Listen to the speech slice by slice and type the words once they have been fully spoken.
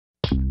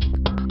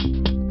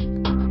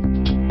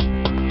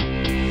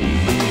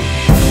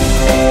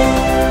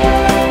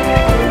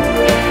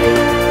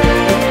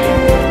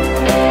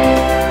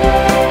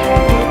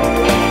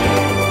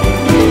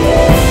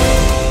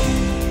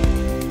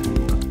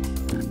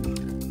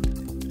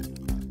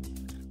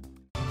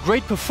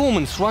great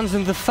performance runs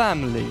in the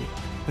family.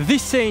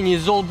 This saying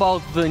is all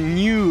about the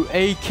new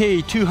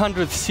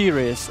AK-200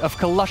 series of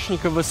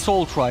Kalashnikov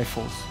assault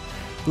rifles.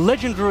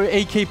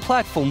 Legendary AK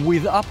platform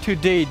with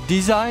up-to-date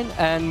design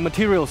and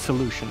material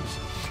solutions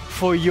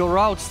for your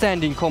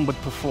outstanding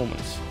combat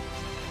performance.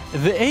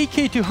 The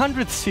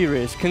AK-200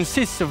 series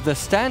consists of the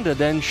standard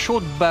and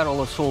short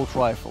barrel assault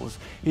rifles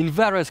in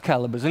various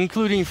calibers,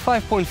 including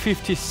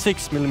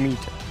 5.56mm.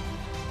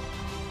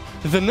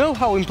 The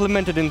know-how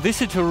implemented in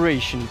this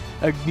iteration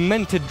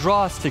augmented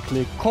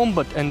drastically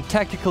combat and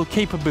tactical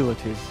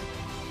capabilities.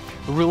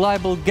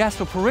 Reliable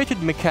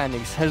gas-operated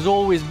mechanics has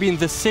always been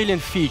the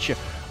salient feature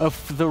of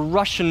the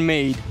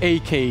Russian-made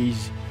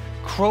AKs.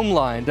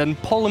 Chrome-lined and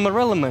polymer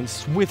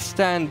elements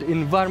withstand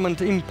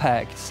environment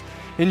impacts,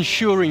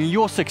 ensuring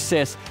your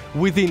success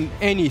within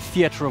any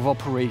theater of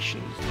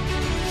operations.